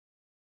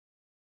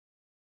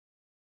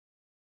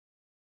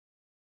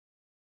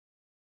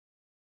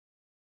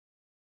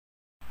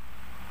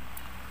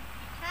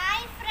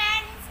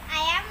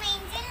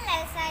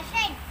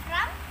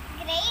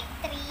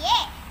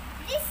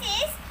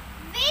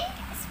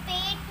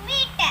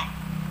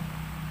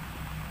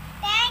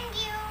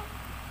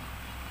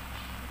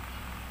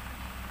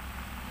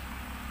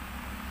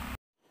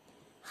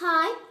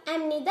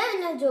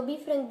Nida and Joby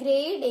from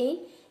grade 8.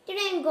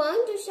 Today I am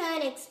going to show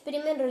an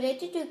experiment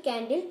related to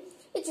candle,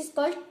 which is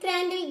called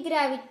candle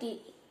gravity.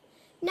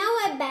 Now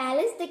I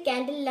balance the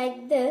candle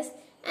like this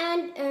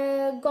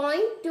and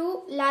going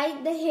to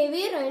light the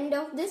heavier end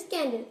of this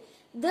candle.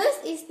 This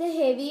is the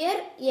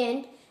heavier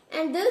end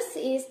and this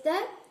is the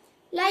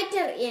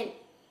lighter end.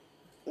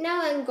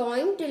 Now I am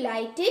going to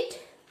light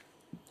it.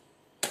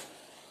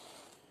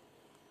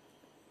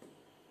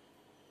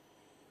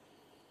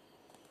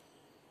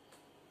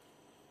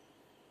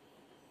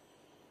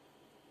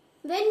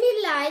 When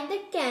we light the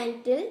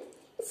candle,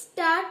 it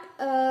starts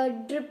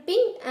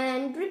dripping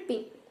and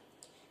dripping,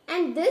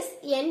 and this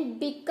end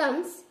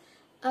becomes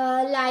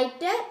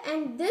lighter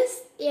and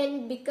this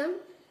end becomes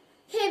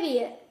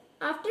heavier.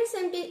 After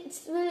some time, it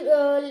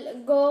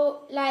will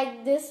go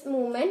like this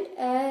movement,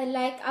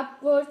 like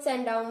upwards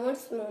and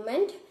downwards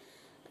movement.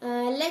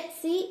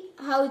 Let's see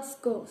how it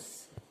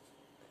goes.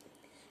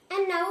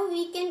 And now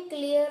we can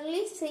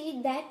clearly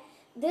see that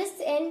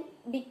this end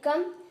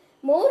become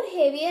more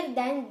heavier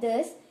than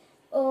this.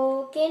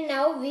 Okay,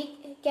 now we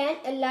can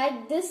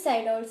light this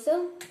side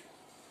also.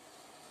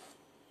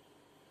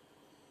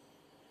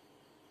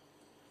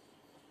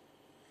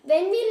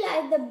 When we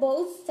light the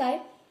both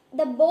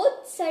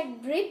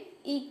sides drip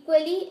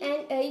equally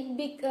and it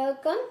become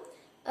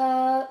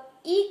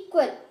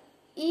equal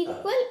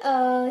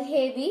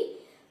heavy,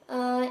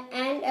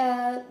 and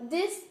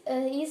this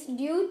is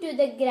due to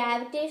the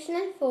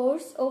gravitational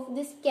force of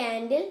this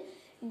candle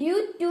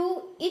due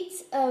to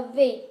its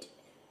weight.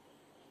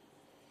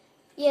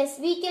 Yes,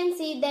 we can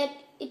see that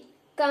it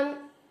come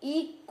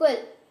equal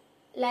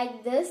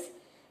like this,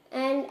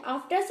 and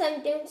after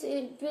some time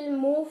it will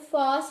move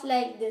fast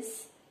like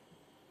this.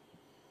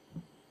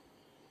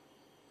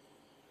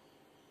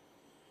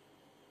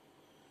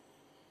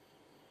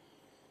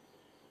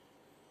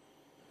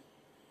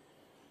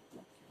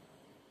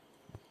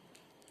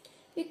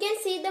 You can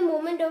see the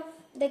movement of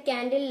the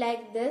candle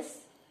like this.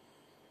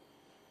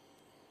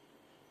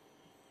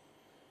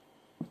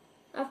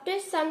 After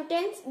some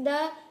time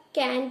the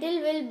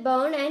candle will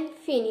burn and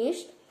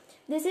finish.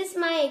 This is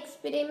my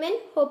experiment.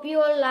 Hope you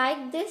all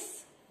like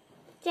this.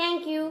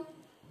 Thank you.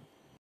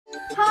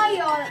 Hi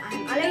all,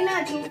 I'm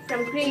Alaina Ju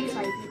from grade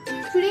 5.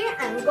 Today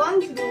I'm going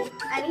to do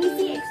an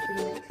easy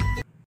experiment.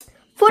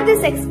 For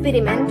this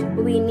experiment,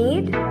 we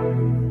need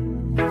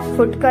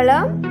food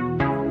color,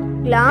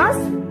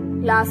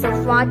 glass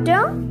of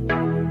water,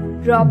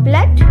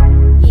 droplet,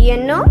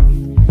 ENO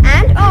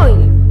and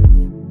oil.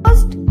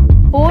 First,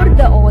 pour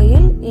the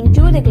oil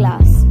into the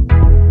glass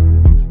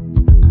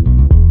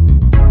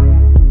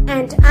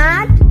and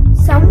add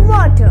some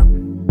water.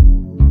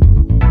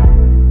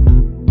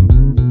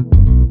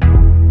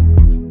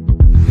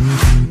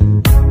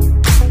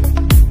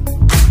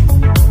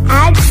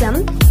 Add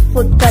some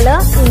food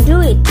color into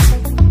it.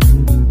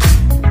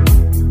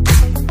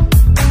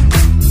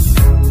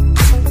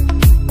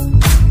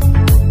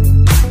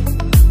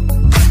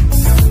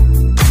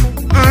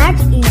 Add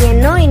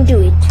ENO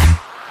into it.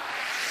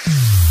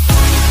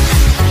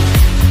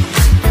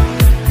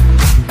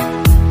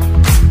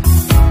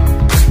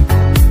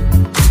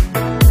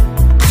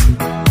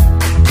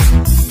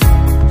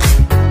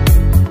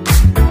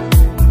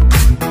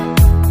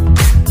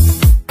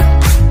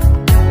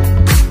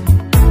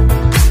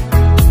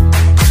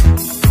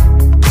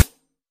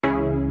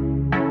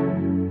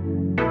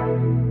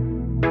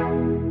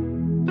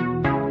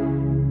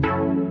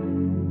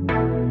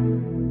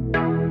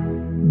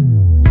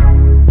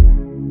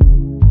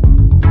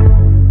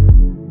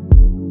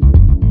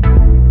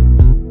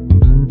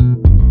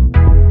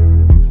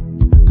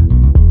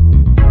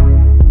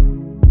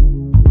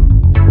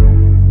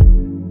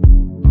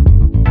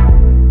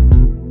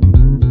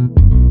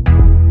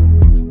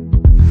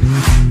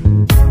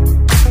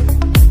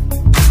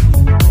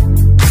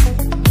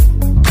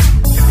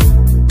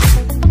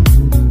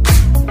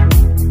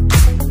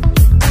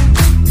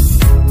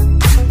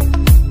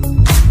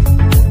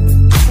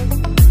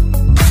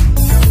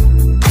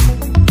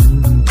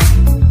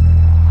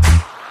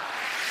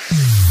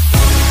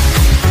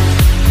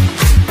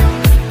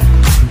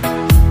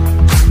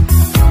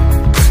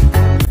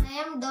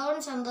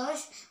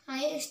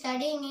 I am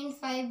studying in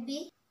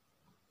 5B.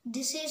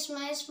 This is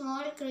my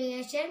small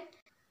creation.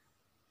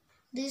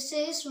 This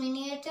is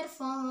miniature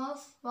form of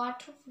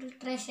water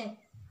filtration.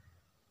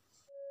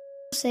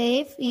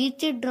 Save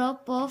each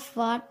drop of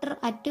water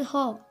at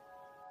home.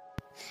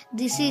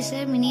 This is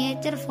a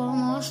miniature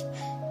form of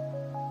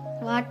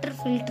water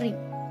filtering.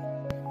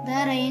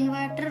 The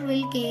rainwater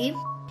will came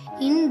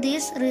in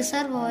this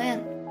reservoir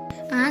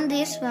and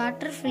this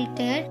water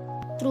filtered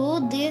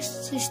through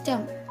this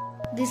system.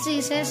 This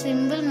is a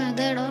simple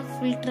method of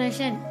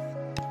filtration.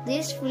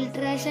 This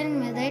filtration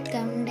method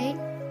contains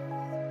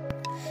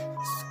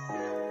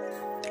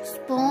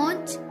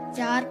sponge,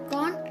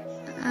 charcoal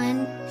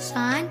and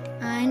sand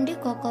and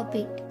cocoa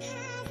peat.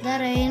 The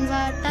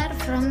rainwater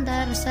from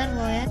the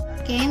reservoir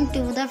came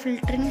to the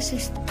filtering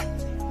system.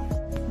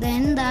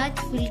 Then that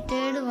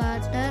filtered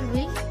water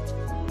will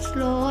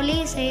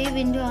slowly save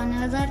into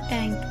another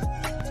tank.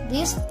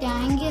 This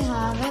tank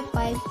have a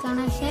pipe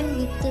connection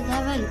with the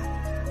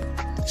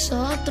well.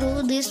 So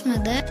through this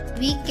method,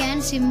 we can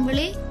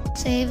simply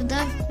save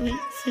the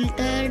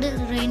filtered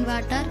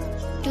rainwater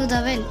to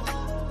the well.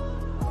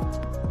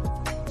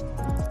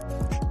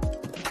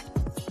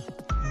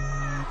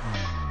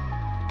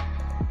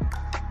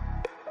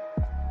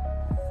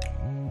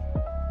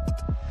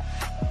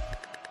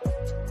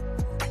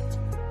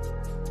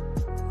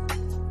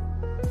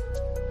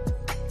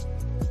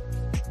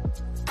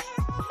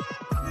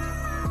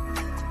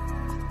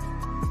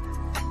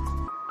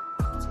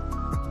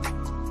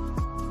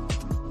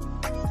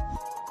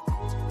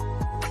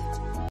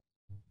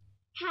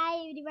 Hi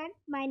everyone,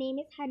 my name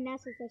is Hanna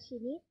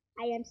Susashini.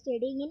 I am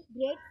studying in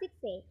grade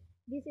 6A.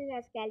 This is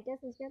a skeletal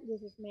system.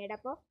 This is made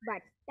up of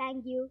buds.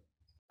 Thank you.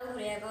 I'm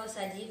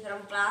Saji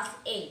from class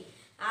 8.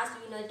 As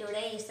you know,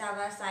 today is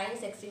our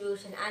science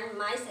exhibition and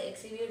my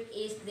exhibit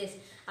is this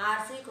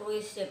RC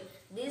cruise ship.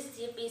 This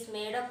ship is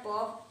made up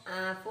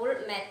of full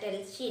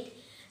metal sheet.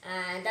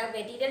 The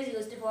materials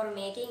used for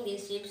making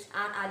these ships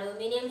are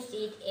aluminium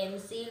sheet,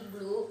 MC,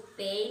 glue,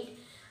 paint,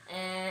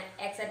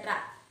 etc.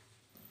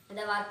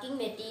 The working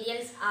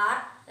materials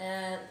are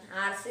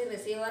RC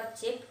receiver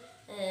chip,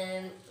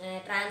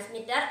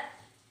 transmitter,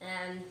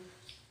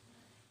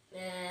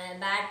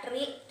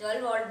 battery,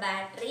 12-volt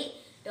battery,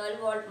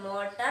 12-volt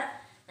motor,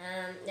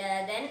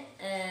 then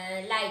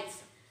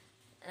lights.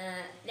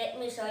 Let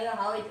me show you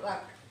how it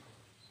works.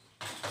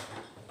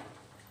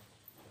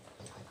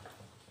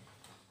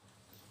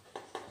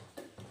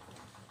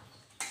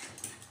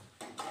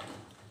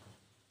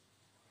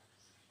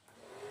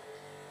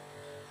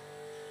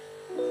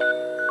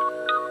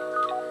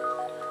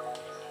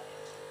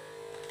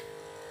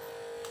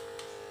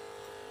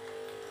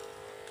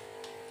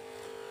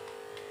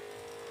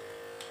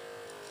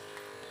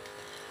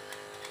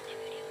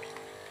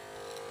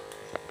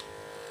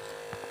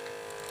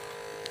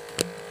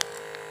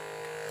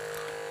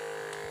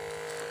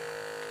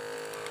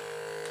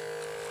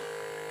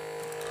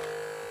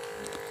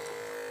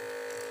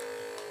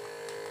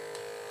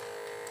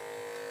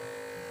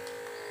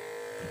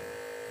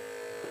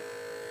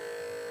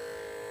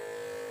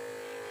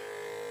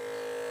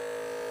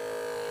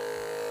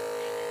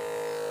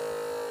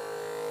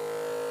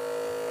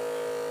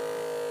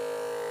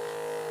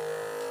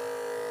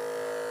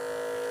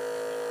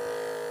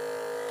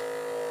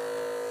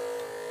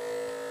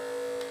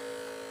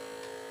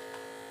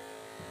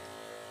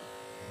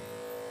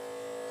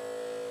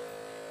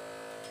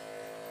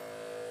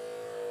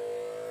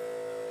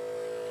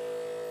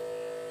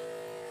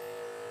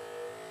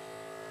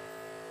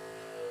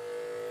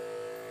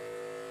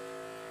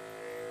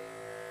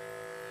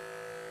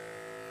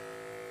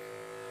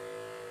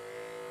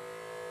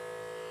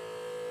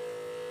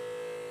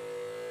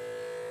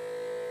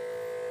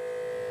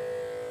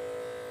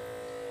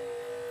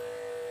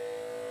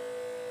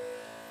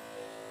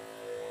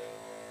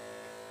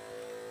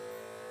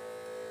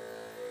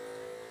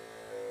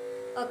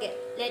 Okay,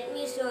 let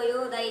me show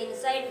you the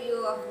inside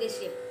view of this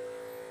ship.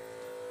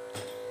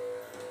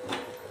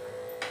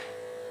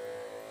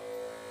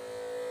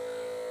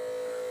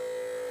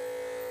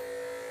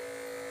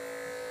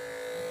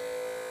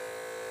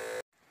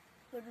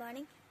 Good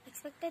morning,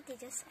 expected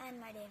teachers and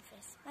my dear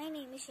friends. My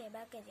name is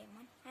Sheba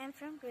Kajaman. I am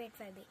from grade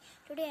 5B.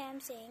 Today I am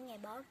saying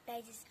about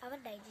our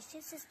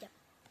digestive system.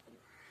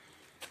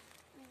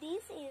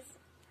 This is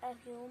a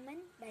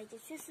human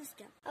digestive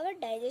system. Our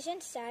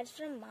digestion starts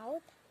from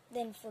mouth,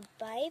 then food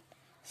pipe,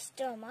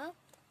 stomach,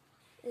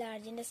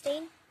 large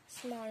intestine,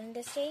 small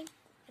intestine,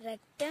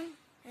 rectum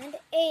and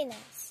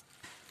anus.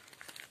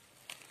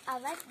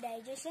 Our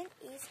digestion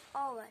is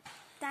over.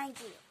 Thank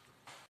you.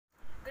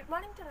 Good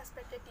morning to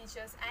respected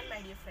teachers and my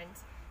dear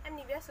friends. I am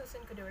Nivya Susan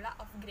Kudula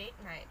of grade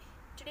 9.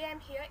 Today I am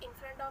here in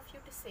front of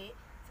you to say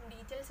some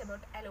details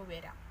about aloe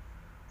vera.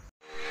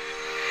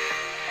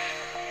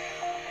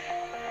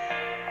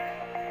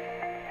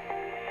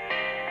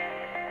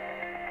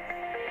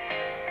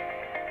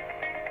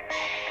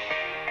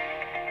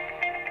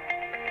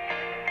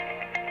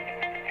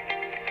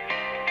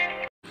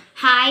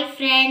 Hi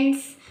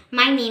friends,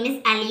 my name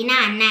is Alina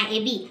Anna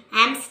Ebi.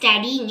 I am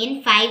studying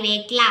in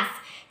 5A class.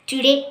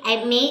 Today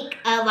I make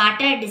a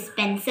water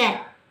dispenser.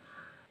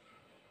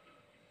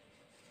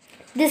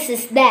 This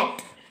is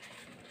that.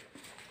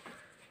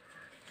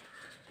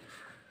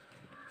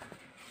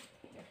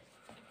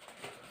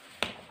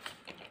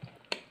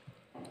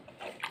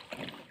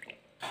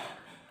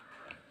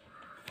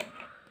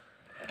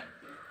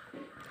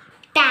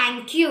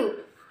 Thank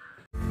you.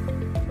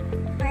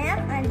 I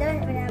am Andhra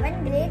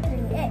grade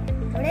 3A.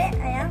 Today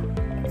I am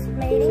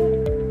explaining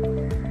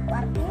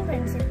working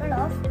principle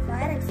of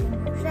fire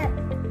extinguisher.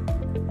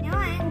 Now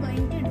I am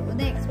going to do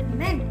the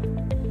experiment.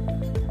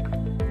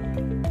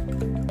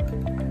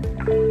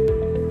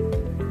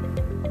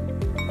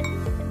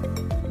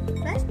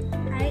 First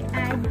I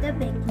add the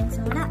baking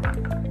soda.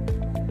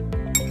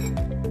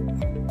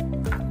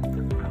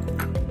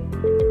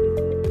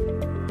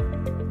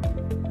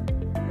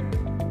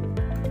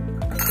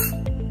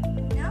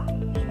 Now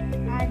it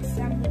adds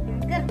some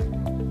vinegar.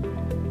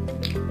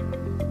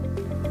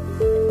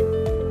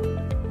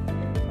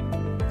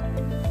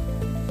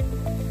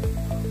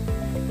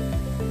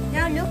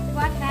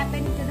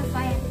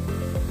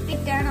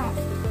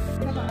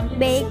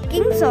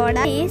 Baking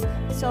soda is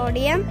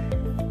sodium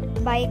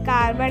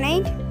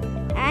bicarbonate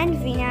and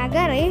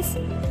vinegar is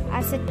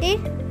acetic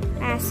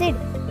acid.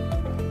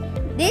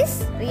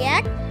 This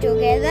react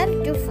together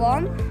to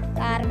form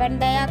carbon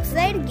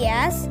dioxide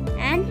gas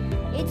and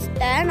it's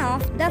turn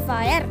off the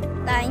fire.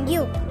 Thank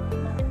you.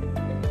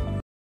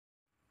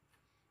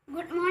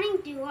 Good morning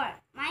to you all.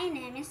 My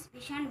name is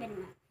Vishan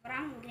Benma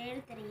from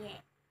grade 3A.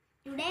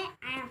 Today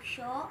I am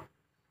show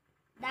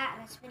the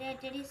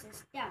respiratory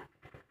system.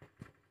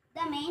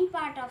 The main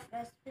part of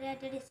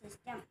respiratory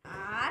system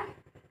are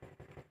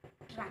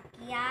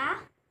trachea,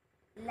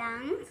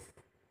 lungs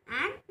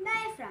and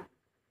diaphragm.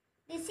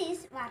 This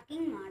is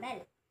working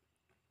model.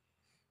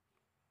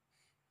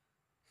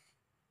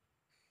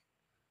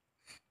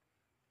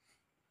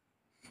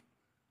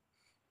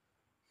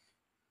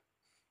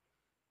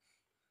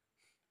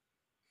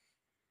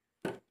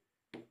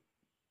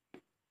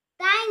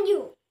 Thank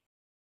you.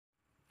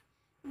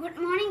 Good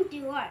morning to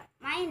you all.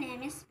 My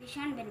name is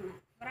Vishan Benma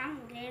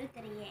from grade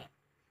 3A.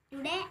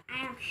 Today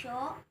I am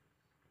show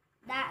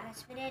the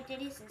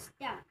respiratory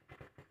system.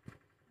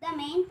 The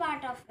main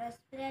part of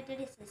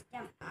respiratory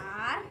system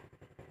are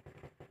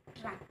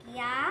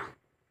trachea,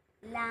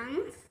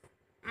 lungs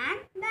and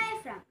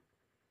diaphragm.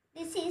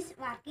 This is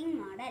working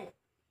model.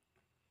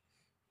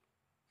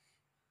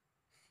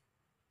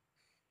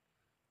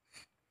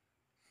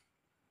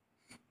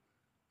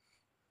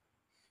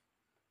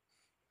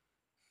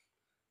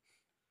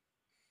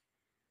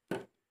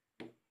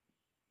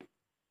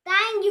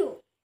 Thank you.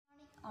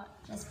 All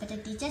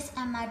respected teachers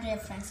and my dear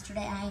friends,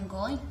 today I am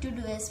going to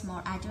do a small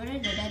activity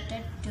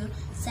related to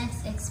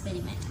science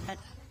experiment.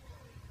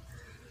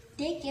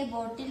 Take a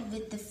bottle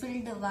with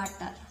filled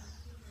water.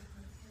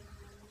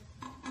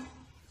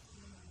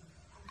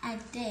 I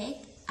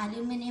take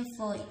aluminum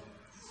foil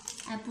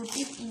and put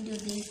it into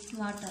this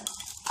water.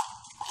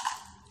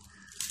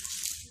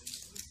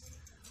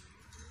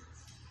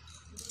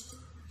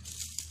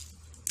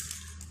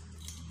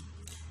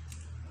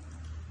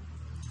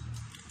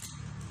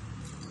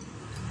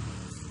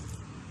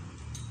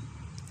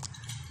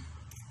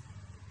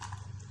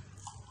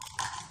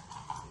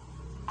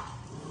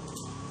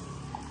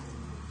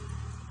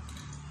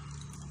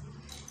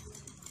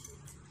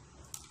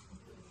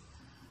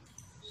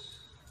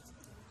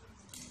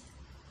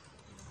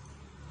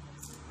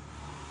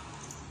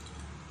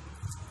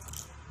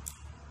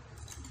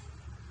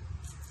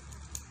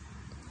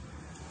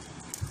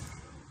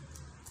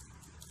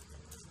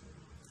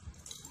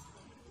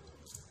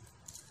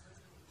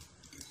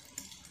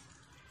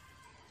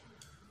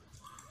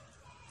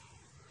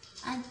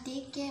 And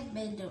take a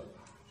balloon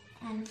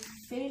and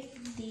fill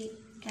the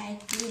dry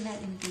cleaner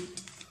into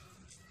it.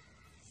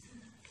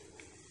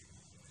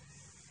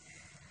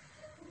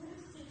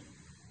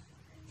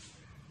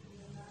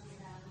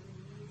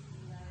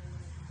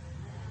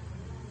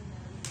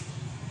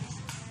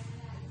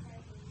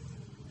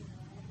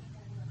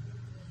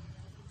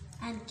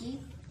 And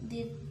keep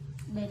the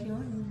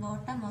balloon in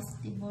bottom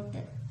of the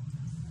bottle.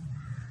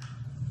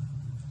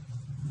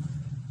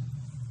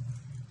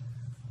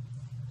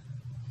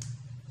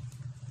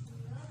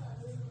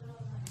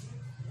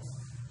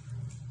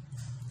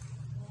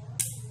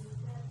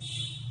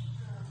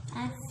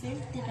 And fill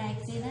the dry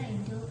cleaner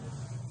into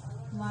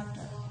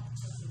water.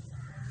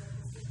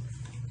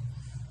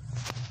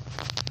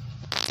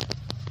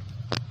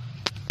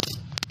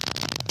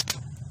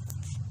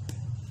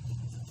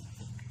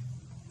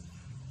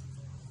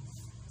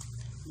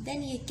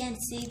 Then you can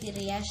see the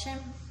reaction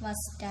was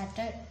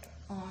started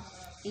on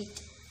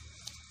it.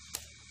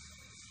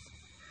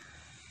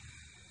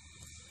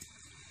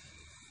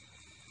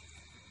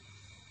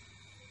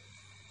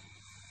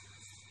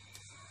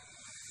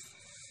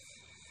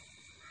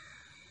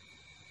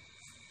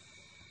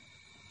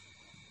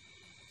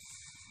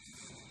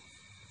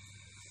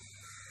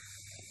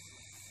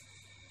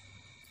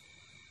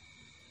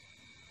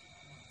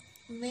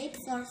 Wait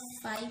for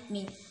 5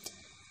 minutes.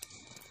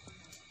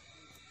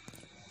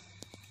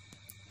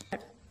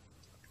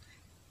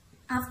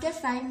 After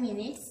 5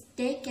 minutes,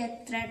 take a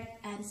thread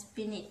and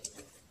spin it.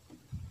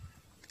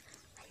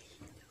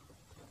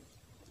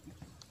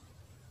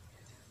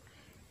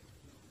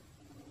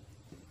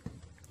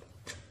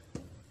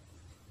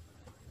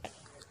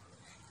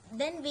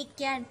 Then we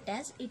can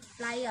test it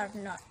fly or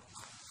not.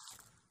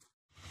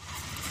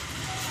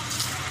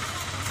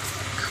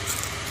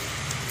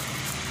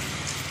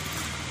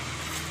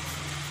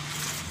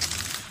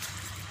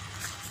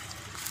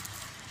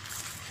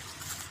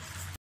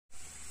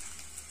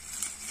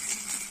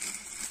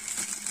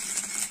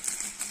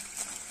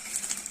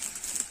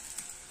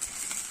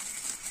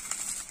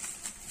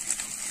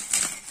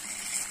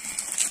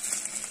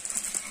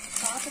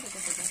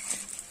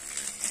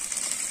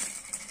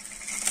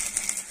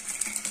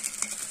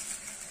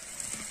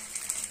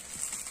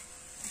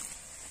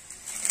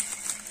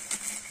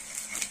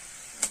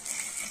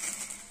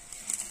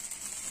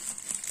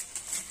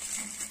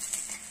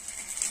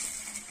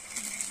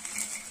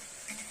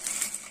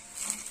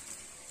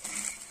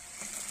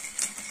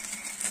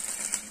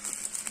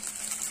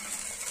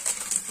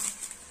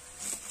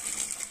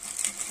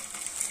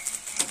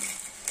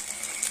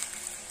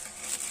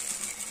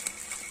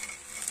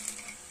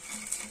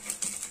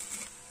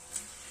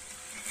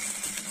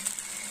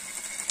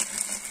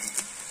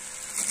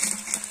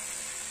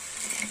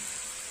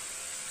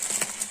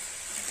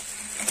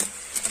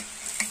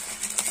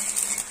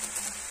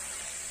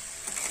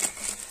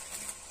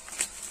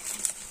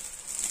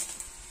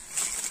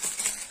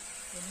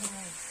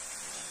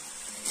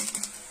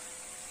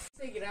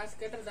 grass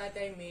cutter that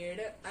I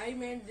made. I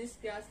made this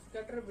grass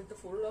cutter with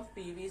full of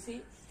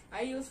PVC.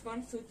 I use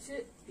one switch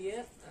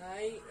here.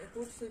 I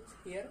put switch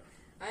here,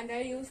 and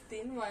I use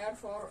thin wire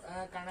for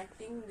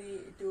connecting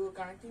to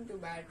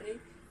battery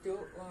to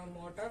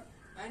motor.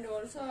 And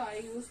also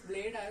I use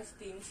blade as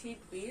thin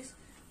sheet piece,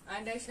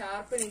 and I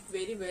sharpen it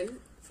very well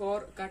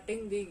for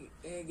cutting the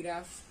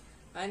grass.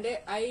 And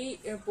I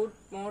put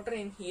motor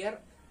in here.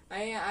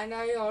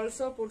 I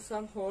also put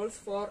some holes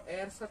for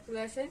air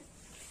circulation,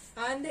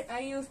 and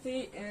I use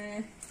the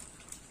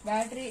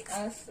battery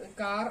as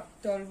car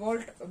 12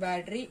 volt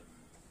battery,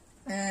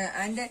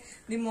 and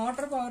the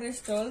motor power is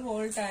 12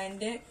 volt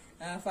and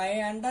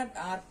 500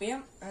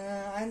 rpm,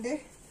 and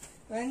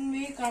when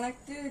we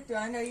connect it,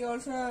 and I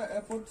also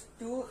put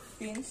 2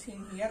 pins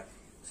in here,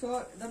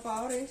 so the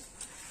power is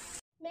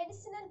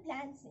medicinal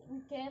plants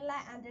in Kerala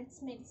and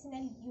its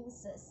medicinal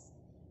uses.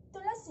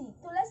 Tulasi.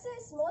 Tulasi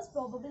is most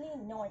probably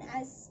known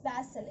as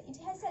basil. It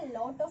has a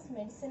lot of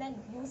medicinal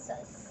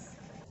uses.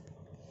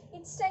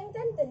 It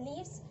strengthens the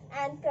leaves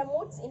and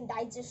promotes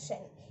indigestion.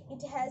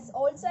 It has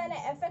also an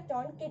effect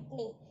on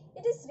kidney.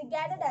 It is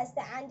regarded as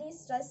the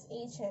anti-stress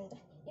agent.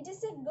 It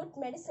is a good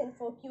medicine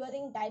for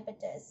curing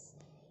diabetes.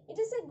 It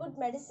is a good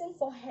medicine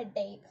for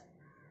headache.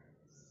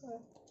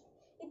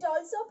 It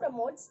also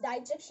promotes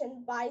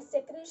digestion by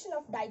secretion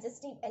of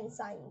digestive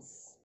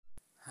enzymes.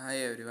 Hi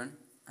everyone,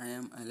 I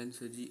am Alan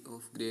Suji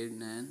of grade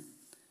 9.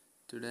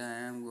 Today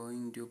I am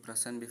going to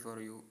present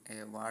before you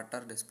a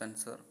water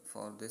dispenser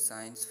for the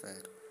science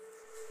fair.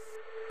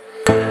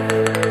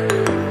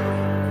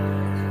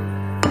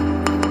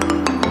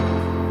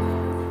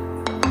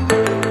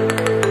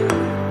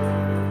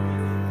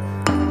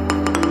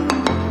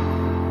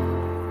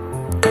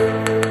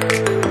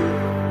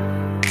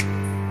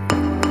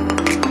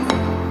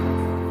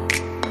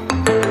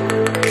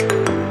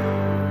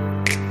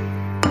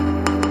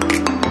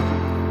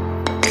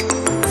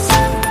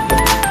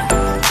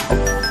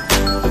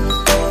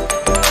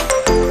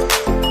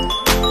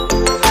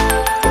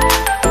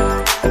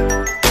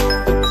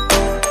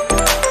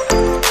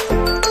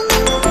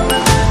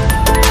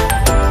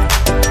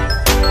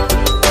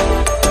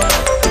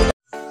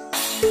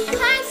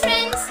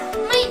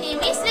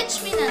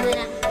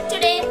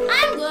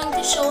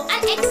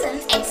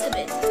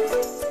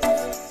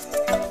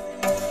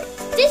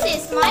 This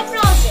is my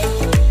project.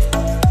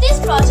 This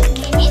project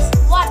name is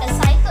water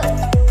cycle.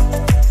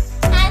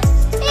 And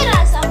here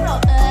are some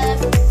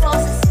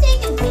processes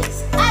taking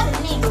place. I will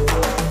name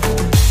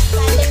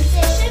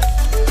condensation,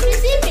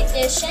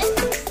 precipitation,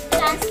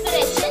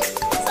 transpiration,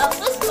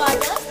 surface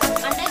water,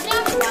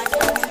 underground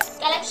water,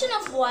 collection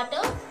of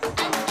water,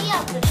 and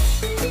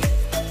evaporation.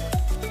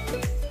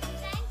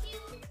 Thank you.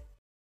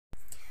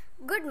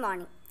 Good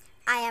morning.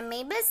 I am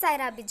Mabel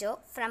Saira Bijo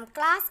from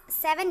class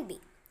 7B.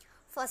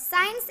 For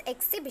science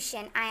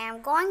exhibition, I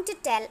am going to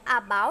tell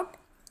about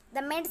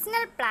the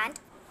medicinal plant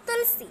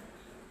Tulsi.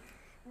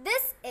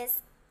 This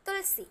is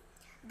Tulsi.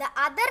 The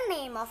other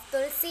name of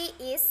Tulsi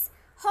is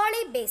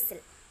holy basil.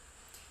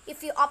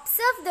 If you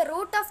observe the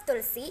root of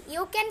Tulsi,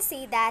 you can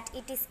see that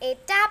it is a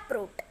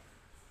taproot.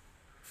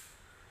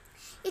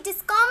 It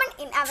is common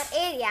in our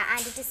area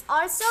and it is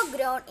also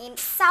grown in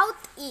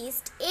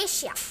Southeast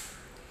Asia.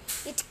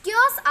 It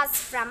cures us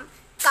from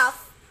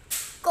cough,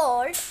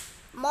 cold,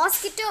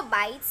 mosquito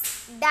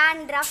bites,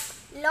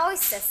 dandruff,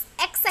 loises,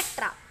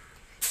 etc.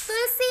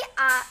 Tulsi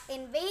are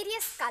in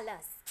various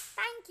colors.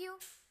 Thank you.